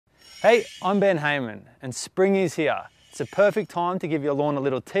Hey, I'm Ben Hayman and spring is here. It's a perfect time to give your lawn a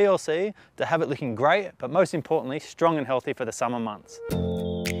little TLC to have it looking great, but most importantly, strong and healthy for the summer months.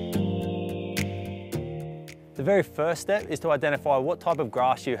 The very first step is to identify what type of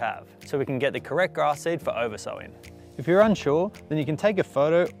grass you have, so we can get the correct grass seed for oversowing. If you're unsure, then you can take a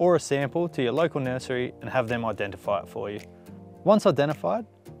photo or a sample to your local nursery and have them identify it for you. Once identified,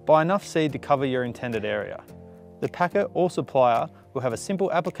 buy enough seed to cover your intended area. The packer or supplier will have a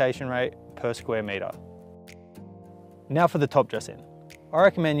simple application rate per square metre. Now for the top dressing. I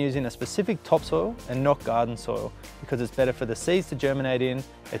recommend using a specific topsoil and not garden soil because it's better for the seeds to germinate in,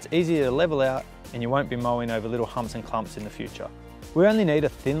 it's easier to level out, and you won't be mowing over little humps and clumps in the future. We only need a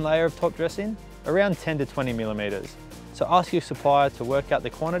thin layer of top dressing, around 10 to 20 millimetres. So ask your supplier to work out the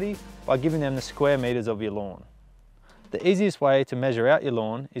quantity by giving them the square metres of your lawn. The easiest way to measure out your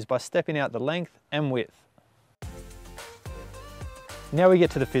lawn is by stepping out the length and width. Now we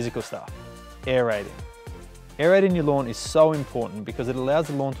get to the physical stuff, aerating. Aerating your lawn is so important because it allows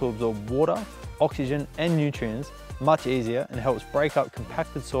the lawn to absorb water, oxygen and nutrients much easier and helps break up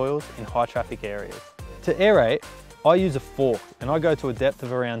compacted soils in high traffic areas. To aerate, I use a fork and I go to a depth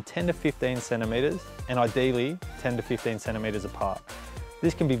of around 10 to 15 centimetres and ideally 10 to 15 centimetres apart.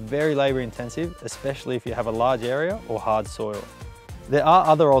 This can be very labour intensive, especially if you have a large area or hard soil. There are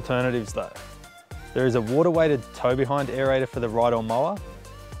other alternatives though. There is a water-weighted tow-behind aerator for the ride-on mower,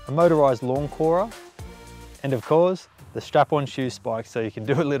 a motorised lawn corer, and of course, the strap-on shoe spikes so you can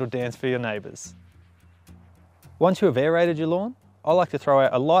do a little dance for your neighbours. Once you have aerated your lawn, I like to throw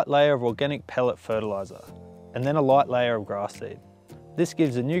out a light layer of organic pellet fertiliser, and then a light layer of grass seed. This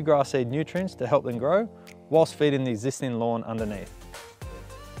gives the new grass seed nutrients to help them grow, whilst feeding the existing lawn underneath.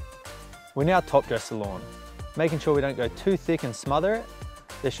 We now top dress the lawn, making sure we don't go too thick and smother it.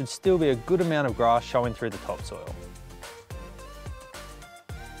 There should still be a good amount of grass showing through the topsoil.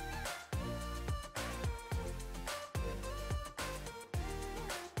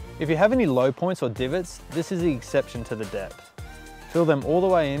 If you have any low points or divots, this is the exception to the depth. Fill them all the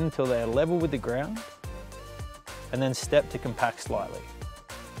way in until they are level with the ground, and then step to compact slightly.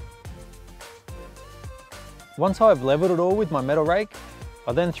 Once I've levelled it all with my metal rake,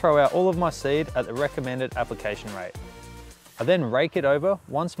 I then throw out all of my seed at the recommended application rate. I then rake it over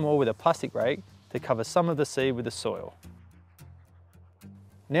once more with a plastic rake to cover some of the seed with the soil.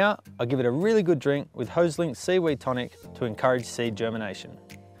 Now I give it a really good drink with Hoselink Seaweed tonic to encourage seed germination.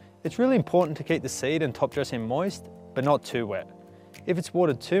 It's really important to keep the seed and top dressing moist, but not too wet. If it's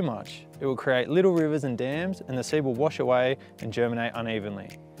watered too much, it will create little rivers and dams and the seed will wash away and germinate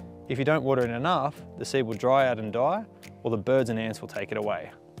unevenly. If you don't water it enough, the seed will dry out and die, or the birds and ants will take it away.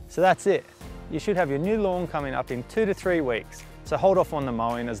 So that's it. You should have your new lawn coming up in 2 to 3 weeks, so hold off on the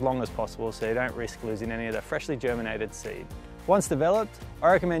mowing as long as possible so you don't risk losing any of the freshly germinated seed. Once developed,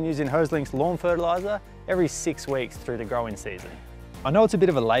 I recommend using Hoselink's lawn fertiliser every 6 weeks through the growing season. I know it's a bit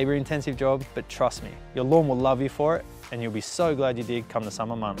of a labour intensive job, but trust me, your lawn will love you for it and you'll be so glad you did come the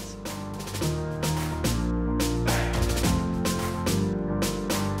summer months.